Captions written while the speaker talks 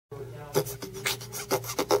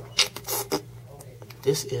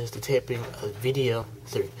This is the taping of video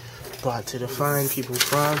 3, brought to the fine people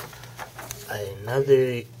from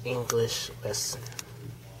another English lesson.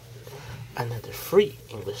 Another free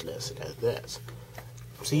English lesson at that.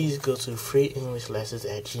 Please go to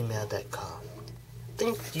freeenglishlessons@gmail.com.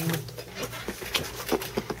 Thank you.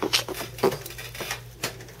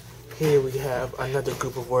 Here we have another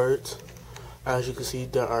group of words. As you can see,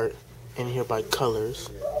 there are in here by colors.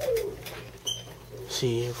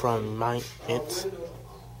 See, from mint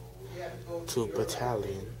to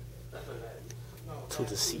battalion to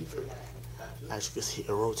deceiver. As you can see, it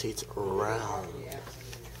rotates around.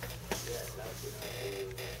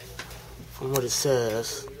 From what it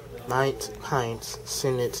says, mint, pint,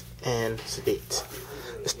 senate, and sedate.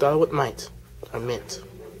 It started with mint, or mint,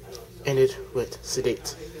 ended with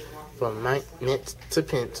sedate. From mint to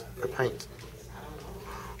pint, or pint.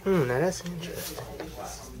 Now that's interesting.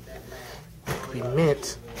 It could be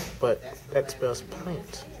mint, but that spells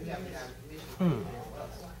pint.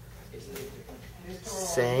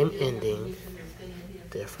 Same ending,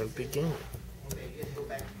 different beginning.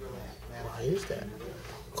 Why is that?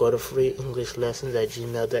 Go to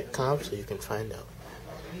freeenglishlessons@gmail.com so you can find out.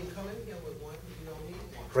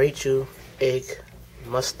 Rachel, egg,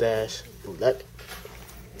 mustache, 11.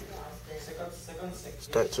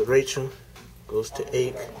 Starts with Rachel, goes to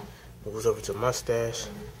egg, moves over to mustache,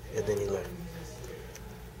 and then 11.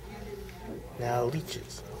 Now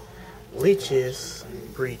leeches. Leeches,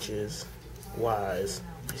 breeches, wise,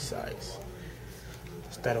 precise.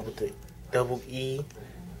 Started with the double E,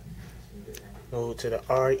 move to the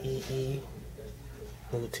R-E-E,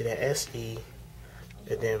 move to the S-E,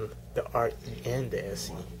 and then the R-E and the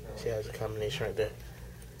S-E. See how it's a combination right there.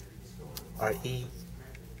 R-E,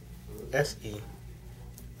 S-E,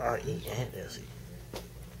 R-E and S-E.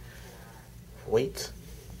 Wait,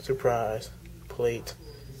 surprise, plate,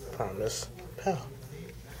 promise, pal.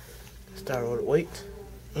 Started with wait,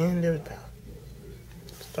 ended with pal.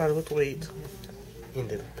 Started with wait,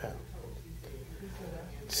 ended with pal.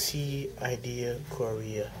 See, idea,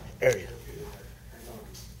 Korea, area.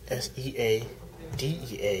 S-E-A,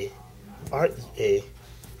 D-E-A, R-E-A,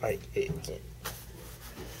 R-E-A again.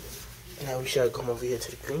 Now we shall come over here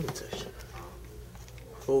to the green section.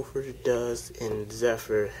 Gopher, does, and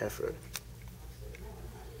Zephyr, heifer.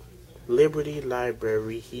 Liberty,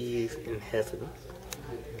 library, heave, and heaven.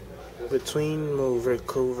 Between, mover,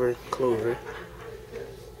 cover, clover.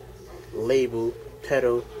 Label,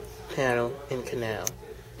 pedal, panel, and canal.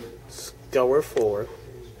 Scour 4.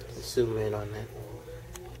 Zoom in on that.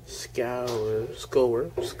 Scour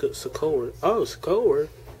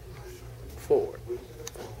 4.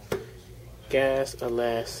 Gas,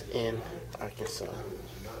 alas, in Arkansas.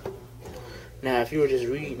 Now, if you were just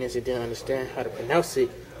reading this and didn't understand how to pronounce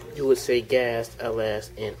it, you would say gas,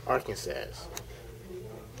 alas, in Arkansas.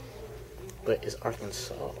 But it's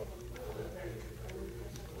Arkansas.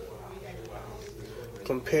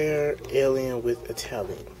 Compare alien with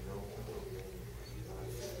Italian.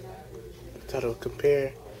 Title,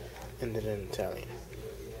 compare, and then in Italian.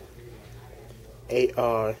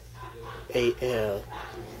 A-R, A-L,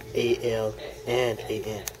 A-L, and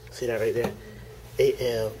A-N. See that right there?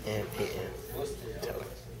 A-L and A-N. Italian.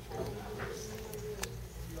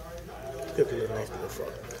 Could be a nice little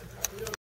frog.